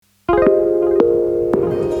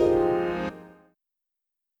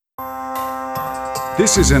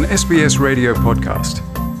This is an SBS radio podcast.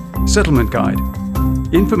 Settlement Guide.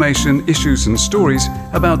 Information, issues and stories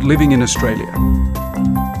about living in Australia.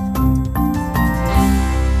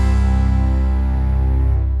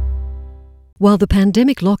 While the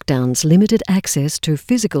pandemic lockdowns limited access to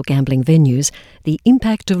physical gambling venues, the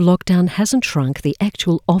impact of lockdown hasn't shrunk the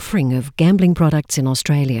actual offering of gambling products in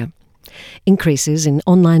Australia. Increases in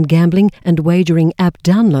online gambling and wagering app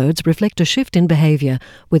downloads reflect a shift in behaviour,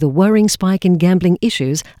 with a worrying spike in gambling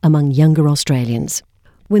issues among younger Australians.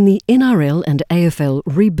 When the NRL and AFL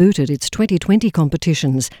rebooted its 2020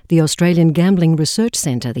 competitions, the Australian Gambling Research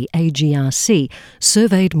Centre, the AGRC,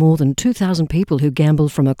 surveyed more than 2,000 people who gamble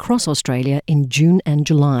from across Australia in June and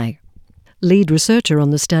July. Lead researcher on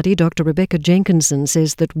the study, Dr. Rebecca Jenkinson,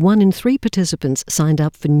 says that 1 in 3 participants signed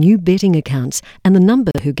up for new betting accounts, and the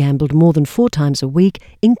number who gambled more than 4 times a week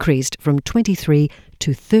increased from 23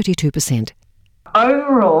 to 32%.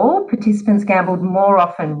 Overall, participants gambled more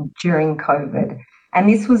often during COVID, and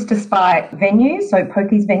this was despite venues, so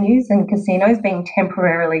pokies venues and casinos, being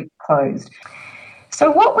temporarily closed. So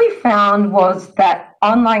what we found was that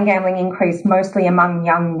online gambling increased mostly among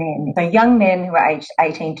young men. So young men who are aged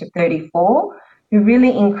 18 to 34, who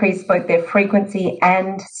really increased both their frequency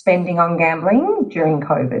and spending on gambling during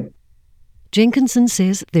COVID. Jenkinson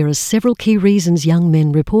says there are several key reasons young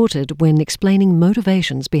men reported when explaining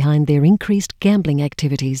motivations behind their increased gambling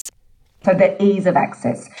activities. So the ease of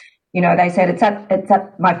access. You know, they said it's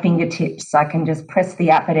at my fingertips. I can just press the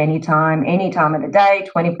app at any time of the day,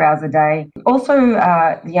 24 hours a day. Also,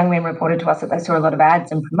 the young men reported to us that they saw a lot of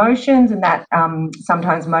ads and promotions, and that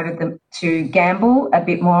sometimes motivated them to gamble a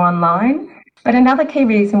bit more online. But another key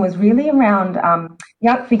reason was really around,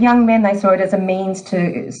 for young men, they saw it as a means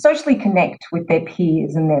to socially connect with their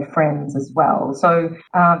peers and their friends as well. So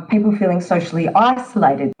people feeling socially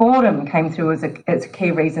isolated. Boredom came through as a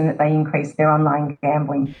key reason that they increased their online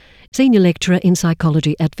gambling. Senior lecturer in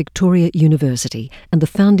psychology at Victoria University and the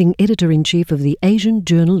founding editor-in-chief of the Asian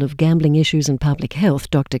Journal of Gambling Issues and Public Health,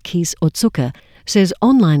 Dr. Kees Otsuka, says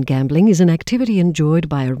online gambling is an activity enjoyed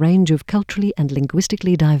by a range of culturally and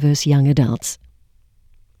linguistically diverse young adults.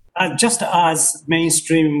 Just as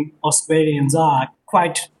mainstream Australians are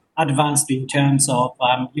quite advanced in terms of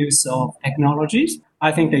use of technologies,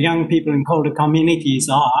 I think the young people in colder communities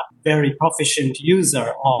are very proficient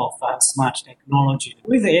user of smart technology.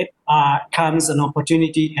 With it comes an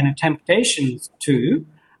opportunity and a temptation to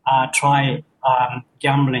try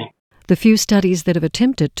gambling. The few studies that have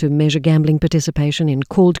attempted to measure gambling participation in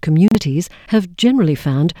called communities have generally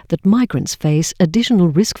found that migrants face additional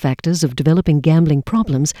risk factors of developing gambling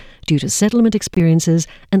problems due to settlement experiences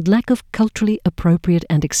and lack of culturally appropriate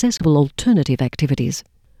and accessible alternative activities.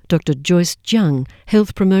 Dr. Joyce Jung,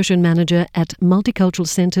 Health Promotion Manager at Multicultural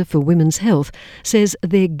Centre for Women's Health, says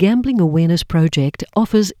their Gambling Awareness Project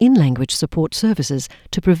offers in-language support services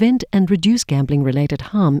to prevent and reduce gambling-related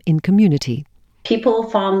harm in community. People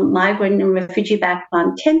from migrant and refugee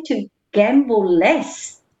background tend to gamble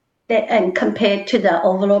less compared to the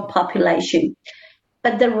overall population.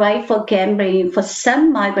 But the rate for gambling for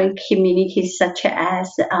some migrant communities such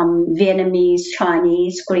as Vietnamese,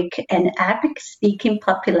 Chinese, Greek and Arabic-speaking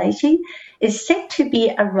population is said to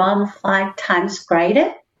be around 5 times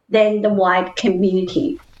greater than the white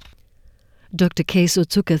community. Dr. Kees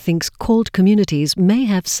Otsuka thinks called communities may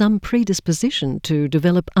have some predisposition to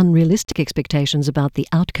develop unrealistic expectations about the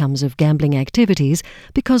outcomes of gambling activities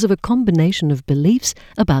because of a combination of beliefs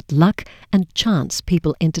about luck and chance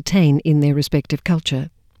people entertain in their respective culture.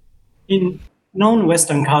 In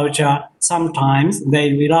non-Western culture, sometimes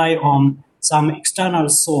they rely on some external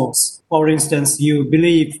source. For instance, you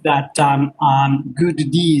believe that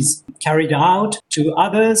good deeds carried out to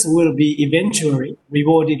others will be eventually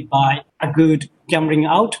rewarded by a good gambling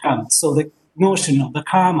outcome. So the notion of the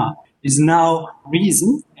karma is now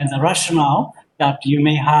reason and the rationale that you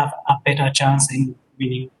may have a better chance in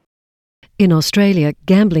winning. In Australia,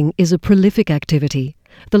 gambling is a prolific activity.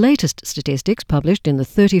 The latest statistics, published in the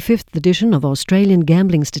 35th edition of Australian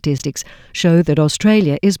Gambling Statistics, show that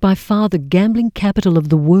Australia is by far the gambling capital of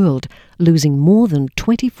the world, losing more than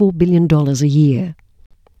 $24 billion a year.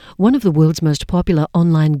 One of the world's most popular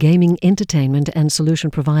online gaming entertainment and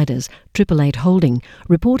solution providers, 888 Holding,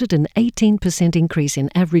 reported an 18% increase in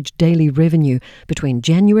average daily revenue between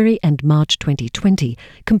January and March 2020,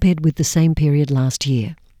 compared with the same period last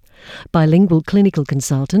year. Bilingual clinical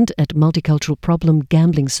consultant at Multicultural Problem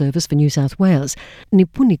Gambling Service for New South Wales,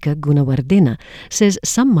 Nipunika Gunawardena, says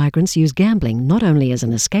some migrants use gambling not only as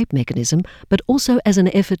an escape mechanism, but also as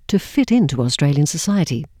an effort to fit into Australian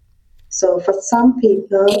society. So for some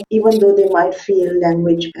people, even though they might feel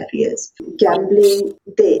language barriers, gambling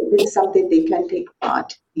is something they can take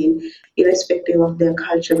part in, irrespective of their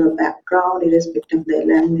cultural background, irrespective of their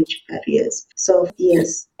language barriers. So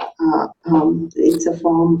yes, it's a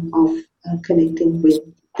form of connecting with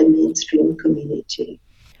the mainstream community.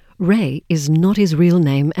 Ray is not his real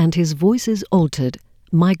name and his voice is altered.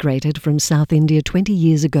 Migrated from South India 20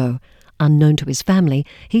 years ago. Unknown to his family,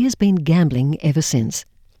 he has been gambling ever since.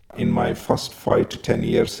 In my first 5 to 10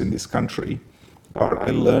 years in this country,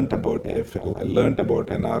 I learned about AFL, I learned about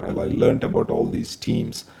NRL, I learned about all these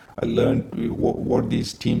teams. I learned what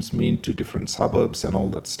these teams mean to different suburbs and all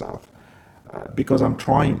that stuff. Because I'm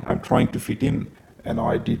trying to fit in. And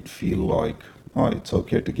I did feel like, it's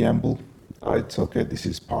okay to gamble. It's okay, this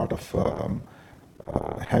is part of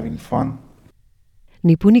having fun.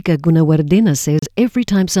 Nipunika Gunawardena says every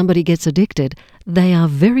time somebody gets addicted, they are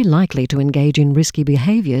very likely to engage in risky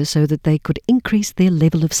behaviour so that they could increase their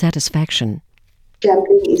level of satisfaction.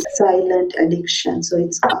 Gambling is a silent addiction, so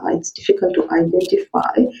it's difficult to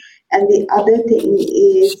identify. And the other thing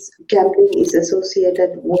is gambling is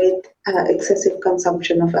associated with excessive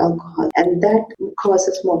consumption of alcohol, and that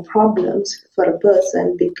causes more problems for a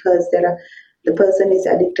person because the person is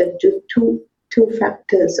addicted to two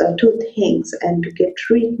factors or two things, and to get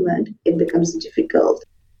treatment, it becomes difficult.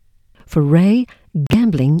 For Ray,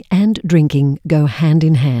 gambling and drinking go hand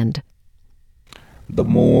in hand. The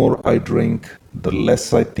more I drink, the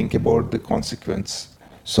less I think about the consequence.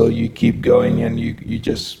 So you keep going and you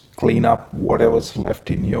just clean up whatever's left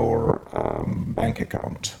in your bank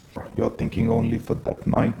account. You're thinking only for that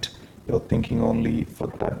night. You're thinking only for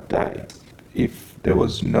that day. If there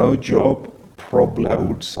was no job, probably I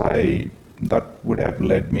would say that would have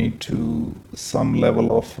led me to some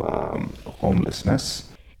level of homelessness.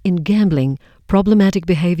 In gambling, problematic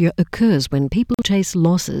behaviour occurs when people chase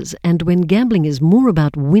losses and when gambling is more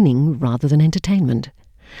about winning rather than entertainment.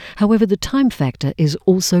 However, the time factor is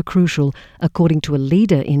also crucial, according to a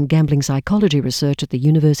leader in gambling psychology research at the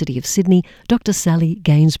University of Sydney, Dr. Sally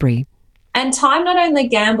Gainsbury. And time, not only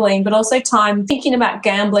gambling, but also time thinking about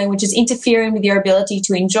gambling, which is interfering with your ability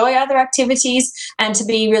to enjoy other activities and to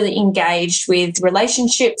be really engaged with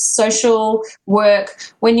relationships, social work.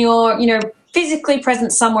 When you're, physically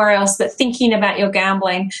present somewhere else, but thinking about your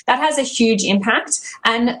gambling, that has a huge impact.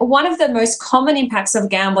 And one of the most common impacts of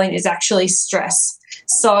gambling is actually stress.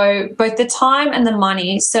 So both the time and the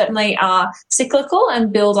money certainly are cyclical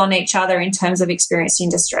and build on each other in terms of experiencing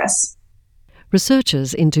distress.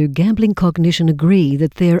 Researchers into gambling cognition agree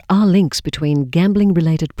that there are links between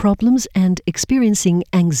gambling-related problems and experiencing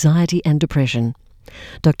anxiety and depression.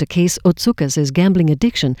 Dr. Kees Otsuka says gambling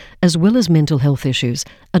addiction, as well as mental health issues,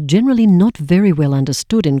 are generally not very well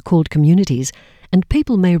understood in CALD communities, and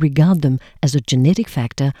people may regard them as a genetic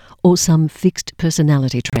factor or some fixed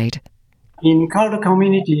personality trait. In CALD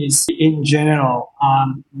communities in general,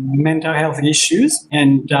 mental health issues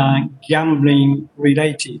and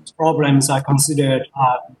gambling-related problems are considered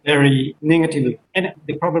very negatively. And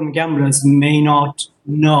the problem gamblers may not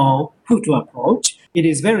know who to approach. It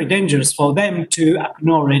is very dangerous for them to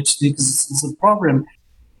acknowledge the existence of the problem.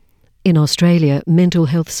 In Australia, mental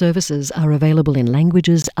health services are available in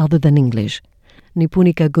languages other than English.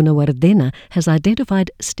 Nipunika Gunawardena has identified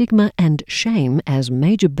stigma and shame as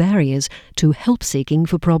major barriers to help seeking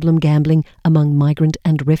for problem gambling among migrant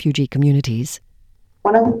and refugee communities.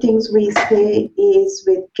 One of the things we say is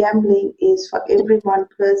with gambling is for every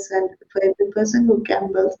person who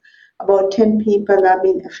gambles, about 10 people are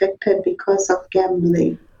being affected because of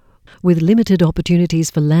gambling. With limited opportunities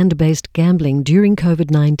for land-based gambling during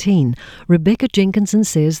COVID-19, Rebecca Jenkinson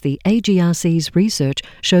says the AGRC's research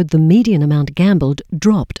showed the median amount gambled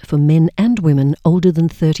dropped for men and women older than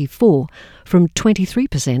 34 from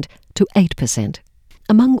 23% to 8%.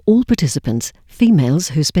 Among all participants, females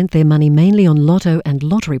who spent their money mainly on lotto and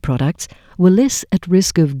lottery products were less at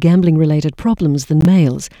risk of gambling-related problems than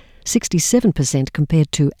males, 67%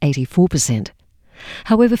 compared to 84%.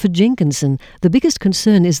 However, for Jenkinson, the biggest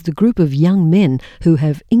concern is the group of young men who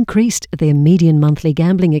have increased their median monthly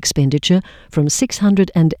gambling expenditure from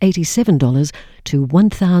 $687 to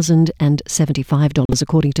 $1,075,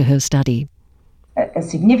 according to her study. A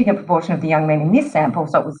significant proportion of the young men in this sample,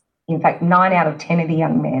 so it was in fact 9 out of 10 of the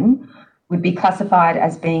young men, would be classified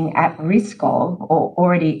as being at risk of or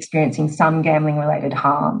already experiencing some gambling-related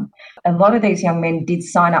harm. A lot of these young men did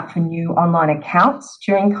sign up for new online accounts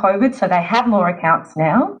during COVID, so they have more accounts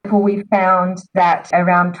now. We found that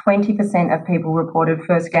around 20% of people reported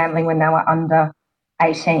first gambling when they were under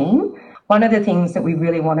 18. One of the things that we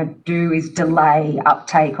really want to do is delay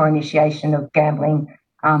uptake or initiation of gambling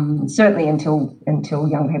certainly until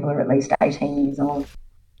young people are at least 18 years old.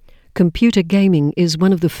 Computer gaming is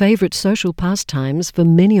one of the favourite social pastimes for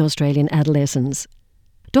many Australian adolescents.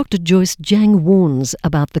 Dr. Joyce Jang warns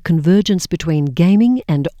about the convergence between gaming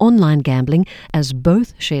and online gambling, as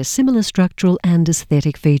both share similar structural and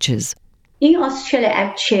aesthetic features. In Australia,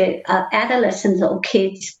 actually, adolescents or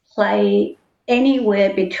kids play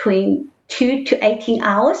anywhere between 2 to 18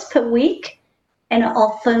 hours per week and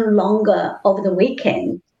often longer over the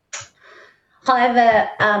weekend. However,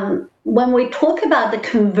 when we talk about the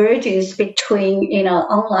convergence between,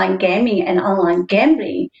 online gaming and online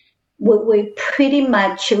gambling, we pretty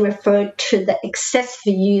much refer to the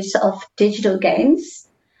excessive use of digital games,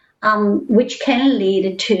 which can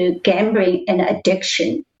lead to gambling and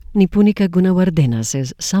addiction. Nipunika Gunawardena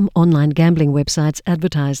says some online gambling websites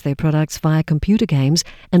advertise their products via computer games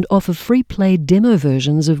and offer free play demo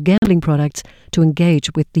versions of gambling products to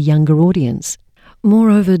engage with the younger audience.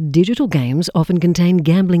 Moreover, digital games often contain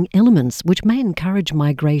gambling elements which may encourage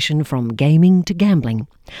migration from gaming to gambling.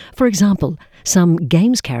 For example, some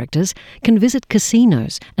games characters can visit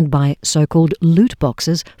casinos and buy so-called loot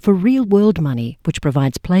boxes for real-world money, which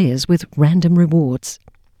provides players with random rewards.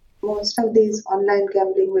 Most of these online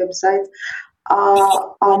gambling websites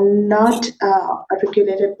are not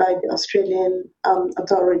regulated by the Australian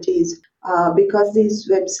authorities. Because these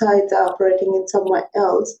websites are operating in somewhere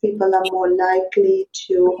else, people are more likely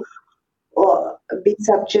to be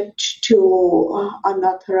subject to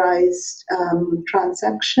unauthorized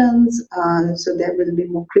transactions. So there will be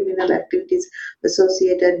more criminal activities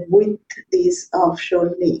associated with these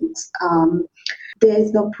offshore links. There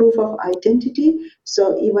is no proof of identity,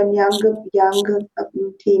 so even younger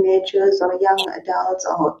teenagers or young adults,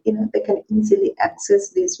 they can easily access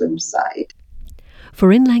this website.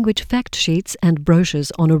 For in-language fact sheets and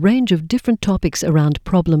brochures on a range of different topics around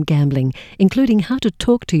problem gambling, including how to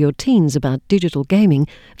talk to your teens about digital gaming,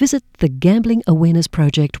 visit the Gambling Awareness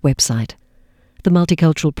Project website. The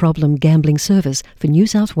Multicultural Problem Gambling Service for New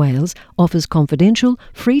South Wales offers confidential,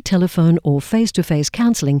 free telephone or face-to-face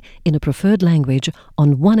counselling in a preferred language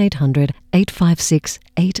on 1800 856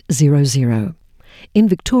 800. In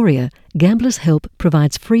Victoria, Gamblers Help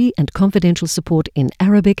provides free and confidential support in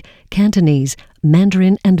Arabic, Cantonese,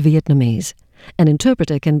 Mandarin and Vietnamese. An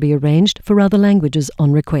interpreter can be arranged for other languages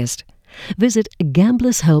on request. Visit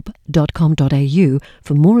gamblershelp.com.au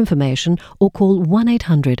for more information or call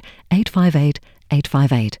 1800 858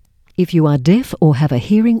 858. If you are deaf or have a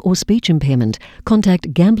hearing or speech impairment,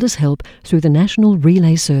 contact Gamblers Help through the National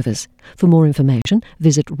Relay Service. For more information,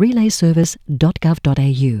 visit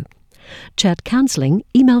relayservice.gov.au. Chat counselling,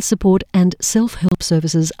 email support and self-help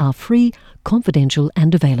services are free, confidential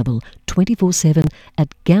and available 24/7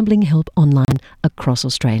 at Gambling Help Online across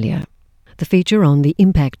Australia. The feature on the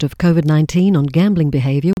impact of COVID-19 on gambling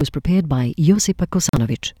behaviour was prepared by Josipa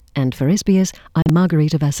Kosanovic. And for SBS, I'm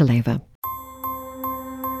Margarita Vasileva.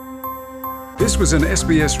 This was an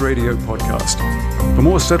SBS radio podcast. For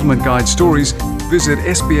more Settlement Guide stories, visit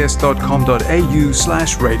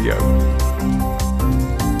sbs.com.au/radio.